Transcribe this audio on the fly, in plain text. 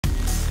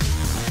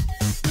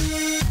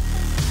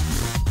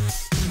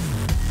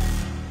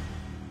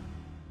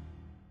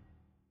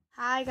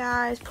Hi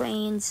guys,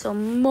 playing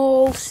some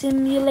Mole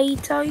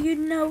Simulator, you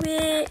know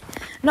it.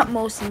 Not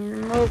Mole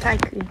Simulator, Mole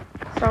Tycoon.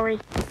 Sorry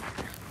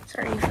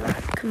for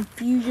that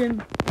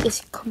confusion.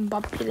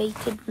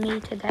 Discombobulated me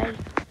today.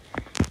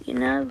 You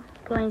know,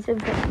 playing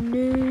something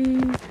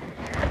new.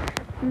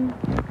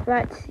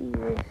 Let's see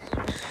this.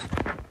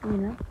 You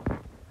know,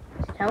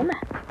 just tell me.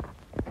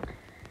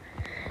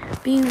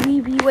 Be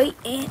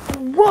waiting.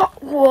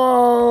 What?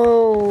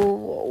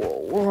 Whoa,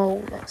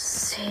 that's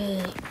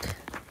sick.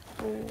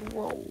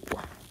 Whoa.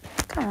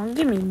 Come on,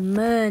 give me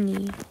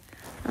money.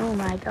 Oh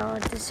my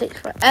god, this takes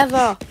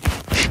forever.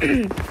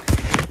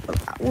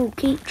 We'll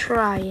keep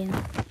trying.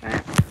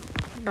 Right.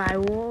 Buy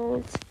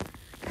walls.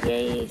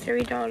 Yay,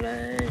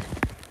 $3.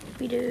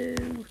 We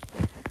do.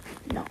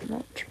 Not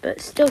much, but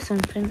still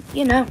something,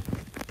 you know.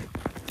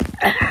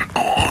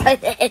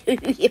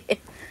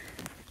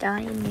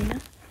 Dying, you know.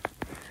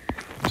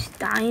 Just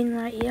dying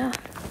right here.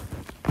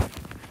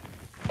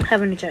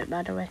 Having a joke,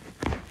 by the way.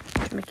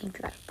 Just making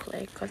that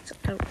clear, because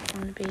I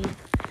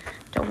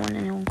don't want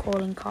anyone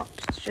calling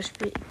cops. Just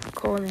be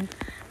calling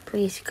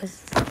police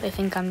because they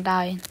think I'm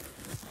dying.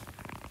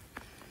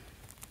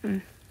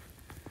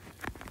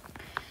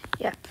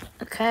 Yep.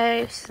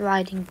 Okay.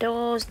 Sliding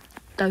doors.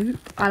 Dope.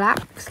 I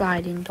like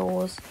sliding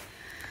doors.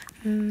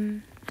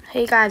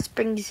 Hey guys,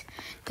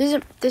 this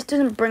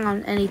doesn't bring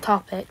on any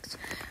topics,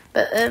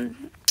 but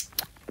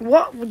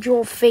what would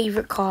your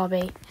favourite car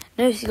be?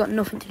 Notice it's got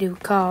nothing to do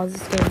with cars,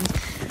 this game.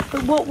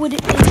 But what would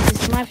it be?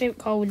 Because my favourite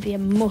car would be a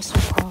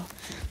muscle car.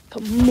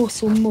 But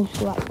muscle,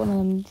 like one of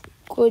them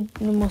good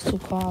muscle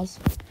cars.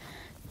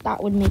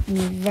 That would make me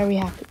very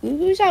happy.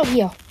 Who's out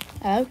here?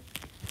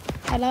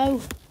 Hello?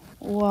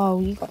 Whoa,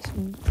 you got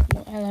some...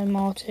 Hello,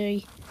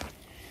 Marty.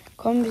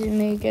 Come visit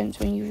me again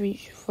when you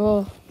reach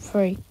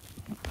 4-3.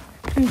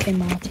 Okay,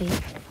 Marty.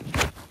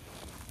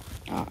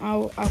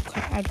 I'll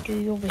do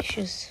your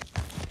wishes.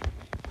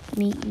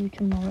 Meet you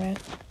tomorrow.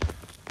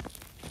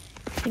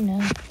 You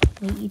know,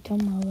 meet you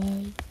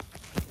tomorrow.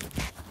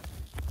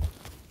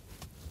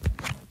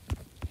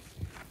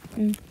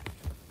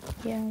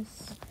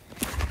 Yes.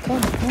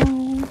 Come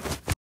on.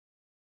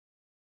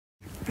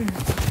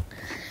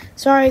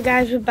 Sorry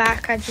guys, we're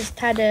back. I just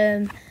had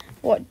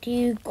what do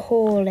you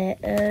call it?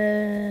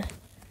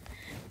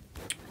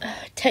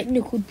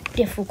 Technical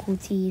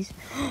difficulties.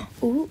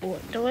 Ooh,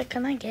 what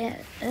can I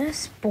get? A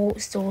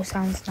sports store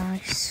sounds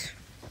nice.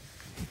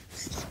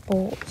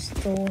 Sports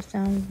store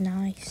sounds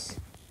nice.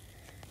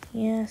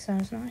 Yeah,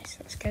 sounds nice.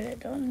 Let's get it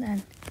done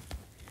then.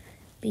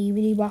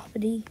 Beebity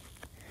boppity.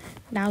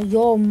 Now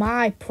you're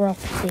my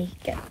property.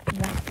 Get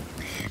that.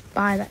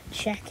 Buy that.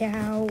 Check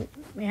out.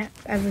 Yeah,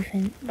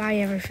 everything. Buy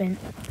everything.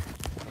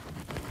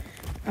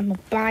 I'm a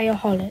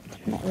buyaholic.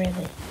 Not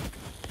really.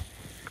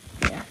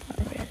 Yeah,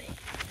 not really.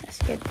 Let's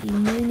get the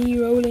money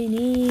rolling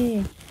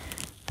in.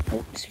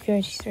 Oh,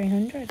 security's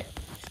 300.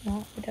 It's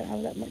not. We don't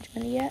have that much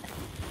money yet.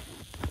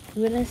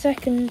 Do it in a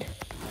second.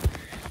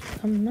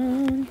 Come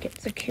on, get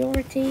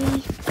security.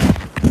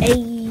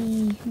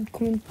 Hey, I'm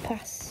coming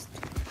past.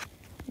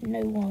 No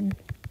one.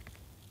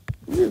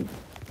 Woo.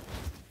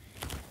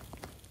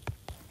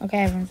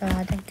 Okay, everyone's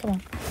hiding. Come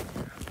on.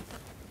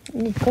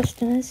 We need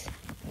customers.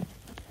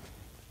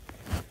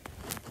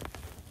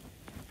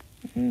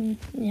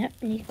 Yep,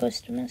 need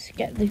customers.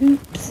 Get the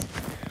hoops.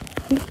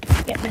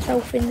 Get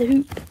myself in the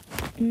hoop.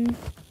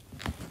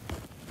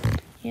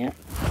 Yep.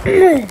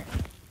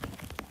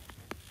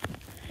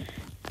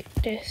 Get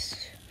this.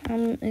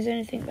 Is there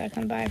anything that I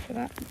can buy for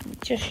that?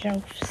 Just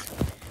shelves.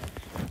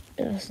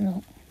 But that's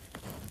not.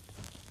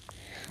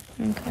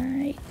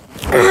 Okay.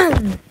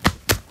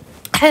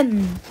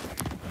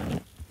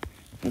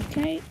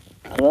 Okay.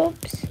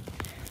 Clubs.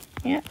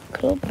 Yeah,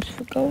 clubs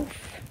for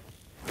golf.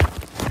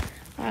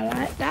 I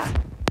like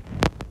that.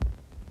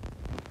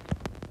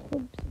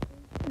 Clubs.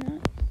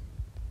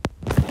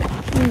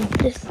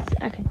 Nice.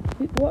 Okay.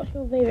 What's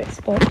your favourite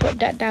sport? Put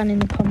that down in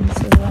the comments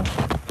as well.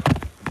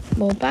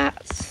 More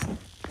bats.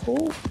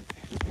 Cool.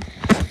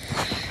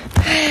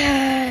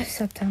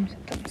 Sometimes.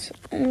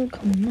 Oh,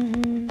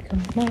 come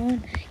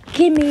on.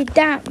 Give me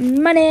that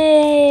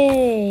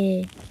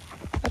money.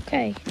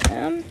 Okay.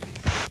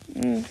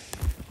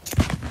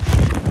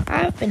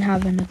 I've been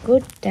having a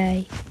good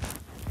day.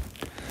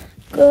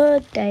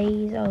 Good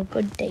days.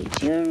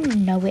 You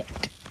know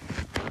it.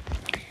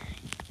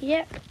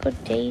 Yep,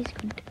 good days.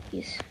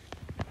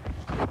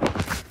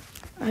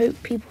 I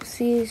hope people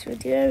see this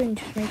video and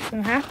just makes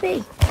them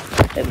happy.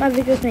 I hope my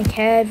videos make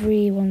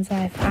everyone's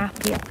life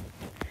happier.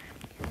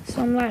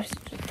 Some life's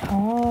just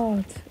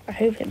hard. I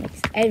hope it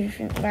makes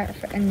everything better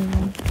for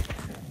anyone.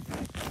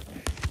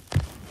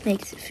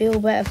 Makes it feel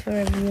better for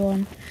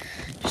everyone.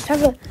 Just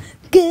have a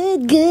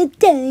good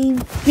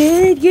time.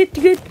 Good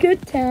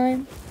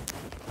time.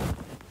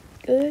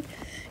 Good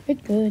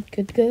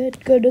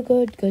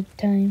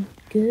time.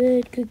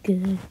 Good.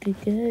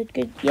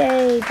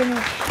 Yay,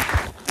 finish.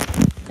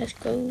 Let's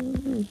go.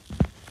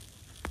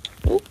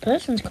 Oh,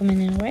 person's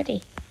coming in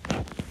already.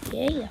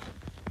 Yeah.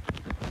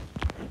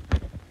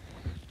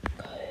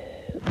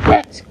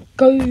 Let's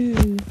go.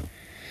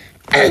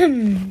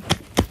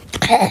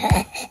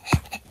 There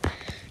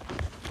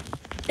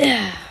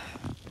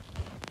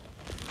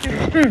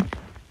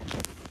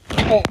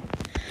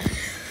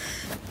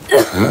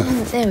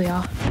we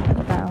are.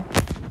 Better.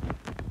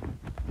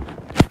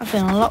 I'm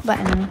feeling a lot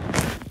better now.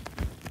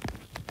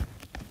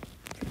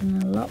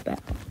 Feeling a lot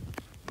better.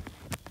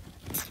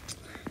 Let's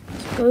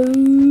go.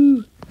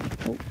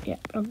 Oh, yeah,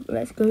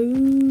 let's go.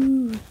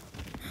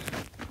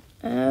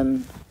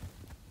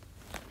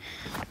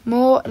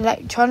 More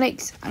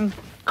electronics and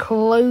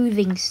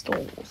clothing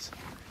stores.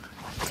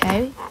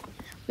 Okay.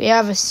 We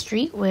have a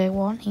streetwear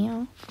one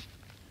here.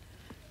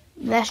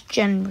 Less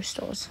general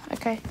stores.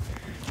 Okay.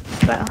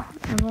 Better.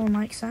 Everyone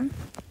likes them.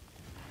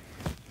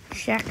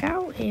 Check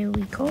out. Here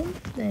we come.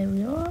 There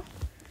we are.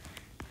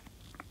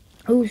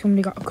 Oh,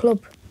 somebody got a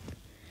club.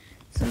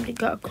 Somebody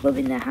got a club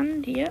in their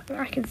hand. Yep,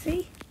 I can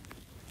see.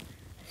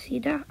 See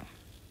that?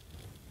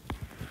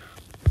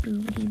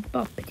 Boopity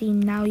boppity.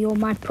 Now you're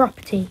my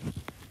property.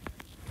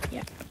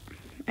 Yep.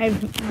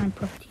 Everything's my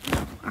property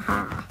now.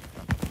 Aha.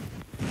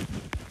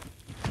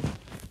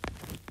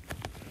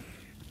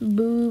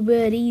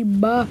 Boopity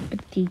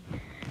boppity.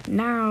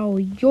 Now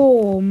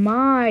you're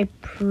my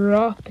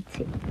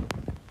property.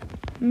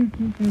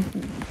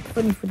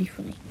 Funny.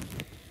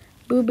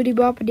 Boopity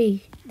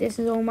boppity. This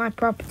is all my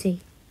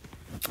property.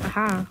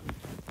 Aha.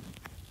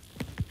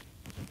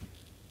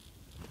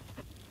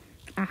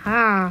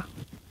 Aha.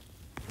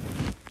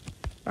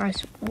 Buy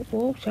some,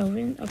 oh,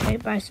 Selvin. Okay,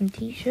 buy some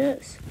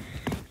t-shirts.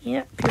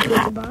 Yep, people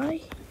to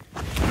buy.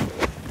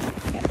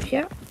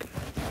 Yep.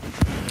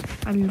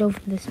 I love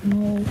this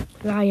mall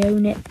because I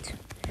own it.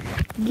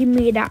 Give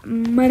me that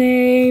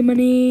money.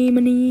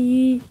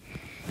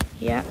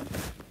 Yep.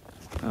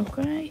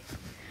 Okay.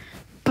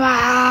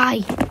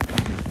 Buy.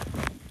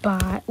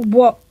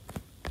 What?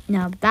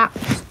 Now that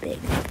was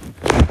big.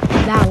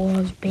 That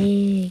was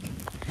big.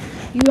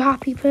 You a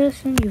happy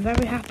person? You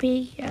very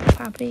happy? Yeah,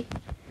 happy.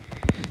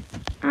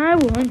 I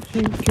want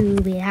you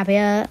to be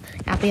happier.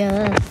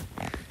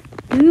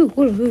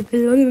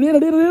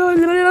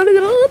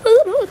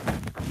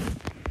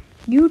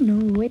 You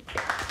know it.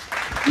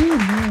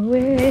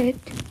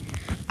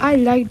 I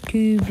like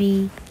to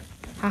be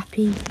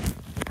happy.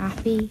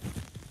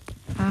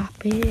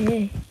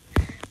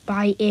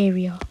 Buy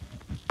area.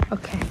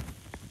 Okay.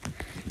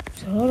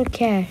 It's a lot of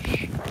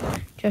cash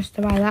just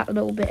to buy that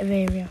little bit of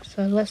area.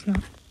 So let's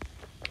not.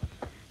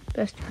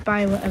 Just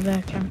buy whatever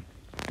I can.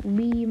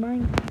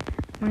 Mine.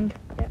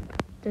 Yep,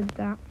 did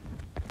that.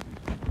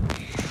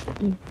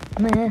 Give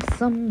me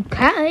some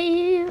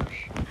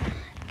cash.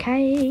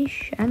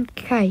 Cash. I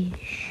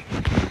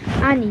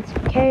need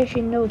some cash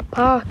in those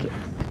pockets.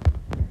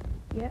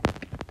 Yep,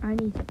 I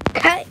need some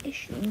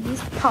cash in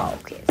these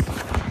pockets.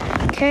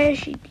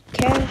 Cash.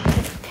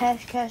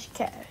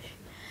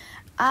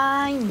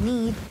 I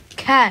need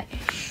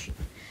cash.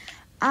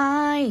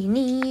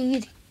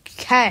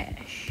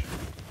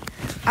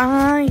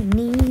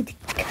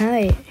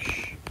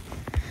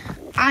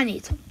 I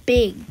need some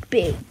big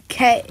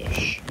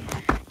cash.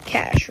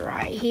 Cash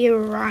right here,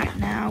 right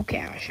now.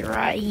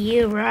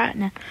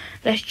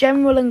 There's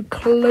general and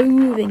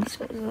clothing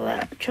stores,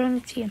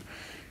 electronics and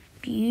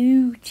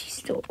beauty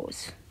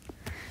stores.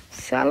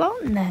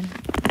 Salon then.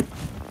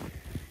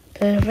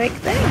 Perfect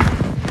thing.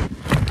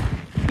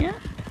 Yeah,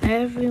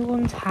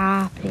 everyone's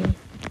happy.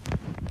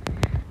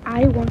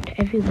 I want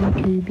everyone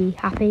to be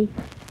happy.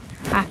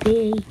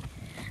 Happy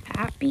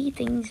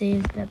things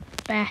is the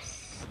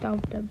best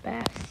of the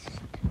best.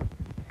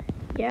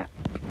 Yeah.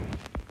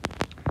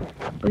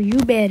 But you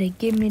better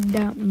give me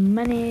that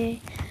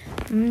money.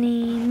 Give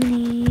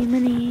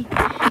me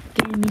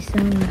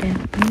some of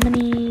that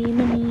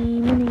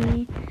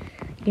money.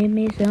 Give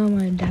me some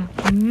of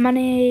that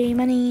money.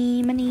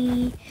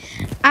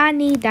 I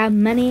need that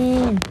money.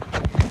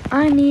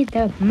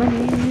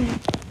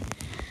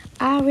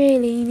 I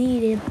really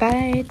need it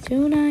bad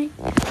tonight.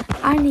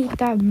 I need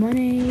that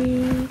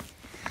money.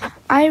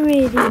 I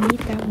really need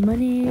that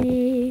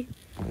money.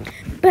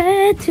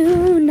 But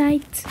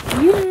tonight,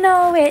 you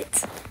know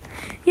it.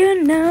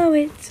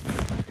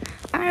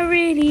 I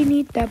really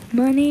need that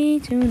money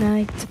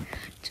tonight.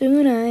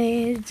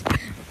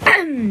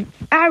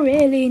 I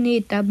really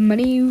need that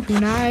money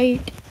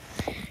tonight.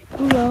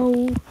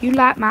 You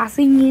like my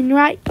singing,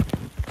 right?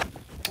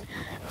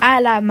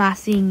 I like my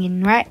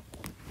singing, right?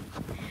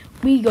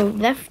 We go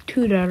left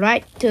to the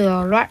right,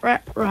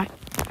 right.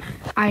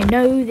 I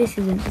know this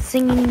isn't a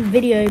singing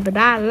video, but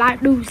I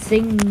like to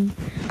sing.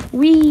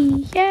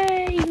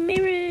 Yay,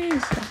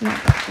 mirrors.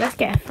 Let's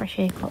get a fresh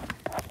haircut.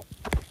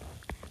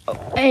 Oh,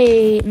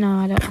 hey, no,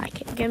 I don't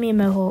like it. Give me a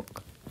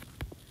mohawk.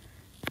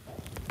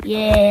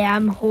 Yeah,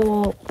 I'm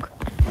Hawk.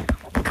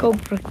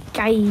 Cobra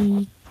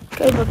Kai.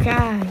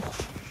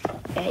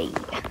 Hey.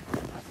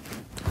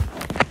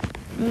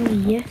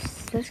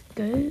 Yes, let's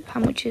go. How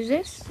much is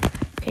this?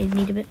 Okay,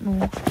 need a bit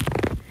more.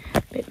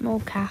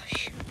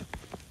 Cash.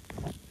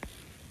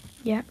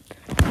 Yep.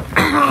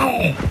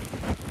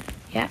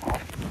 Yep.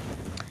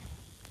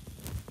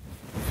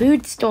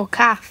 Food store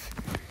calf.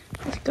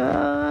 Let's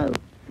go.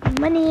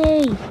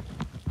 Money.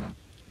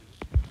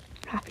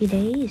 Happy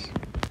days.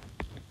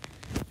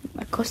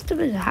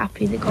 customers are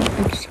happy. They got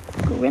a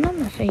big grin on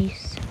their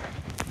face.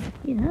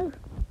 You know.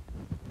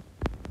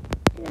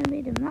 I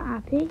made them that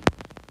happy.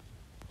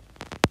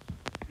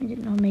 I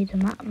didn't know I made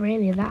them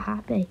really that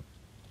happy.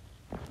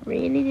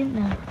 Really didn't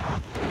know.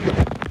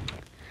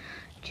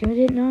 Sure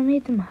didn't know I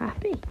made them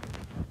happy.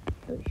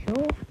 But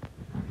sure.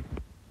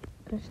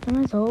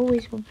 Customers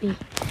always will be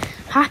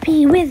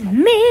happy with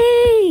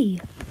me.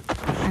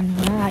 And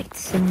I like to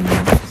sing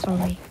that,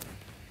 sorry.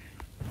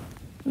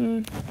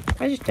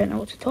 I just don't know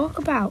what to talk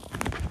about.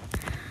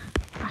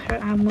 I don't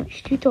know how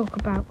much to talk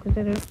about because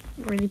I don't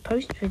really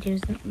post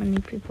videos. Not many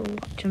people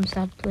watch them,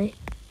 sadly.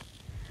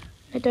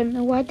 I don't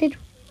know what I did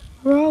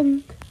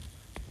wrong.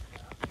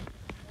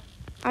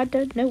 I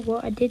don't know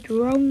what I did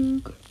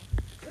wrong.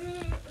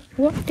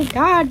 What did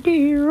I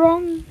do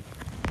wrong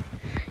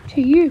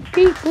to you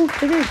people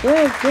to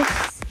deserve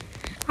this?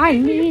 I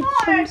need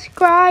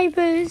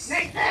subscribers.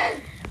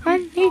 I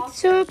need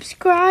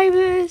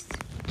subscribers.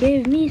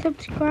 Give me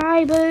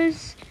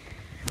subscribers.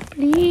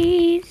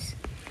 Please.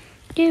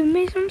 Give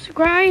me some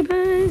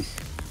subscribers.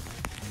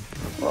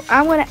 Well,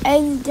 I'm going to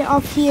end it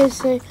off here.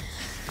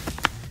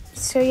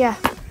 So yeah.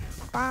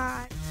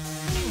 Bye.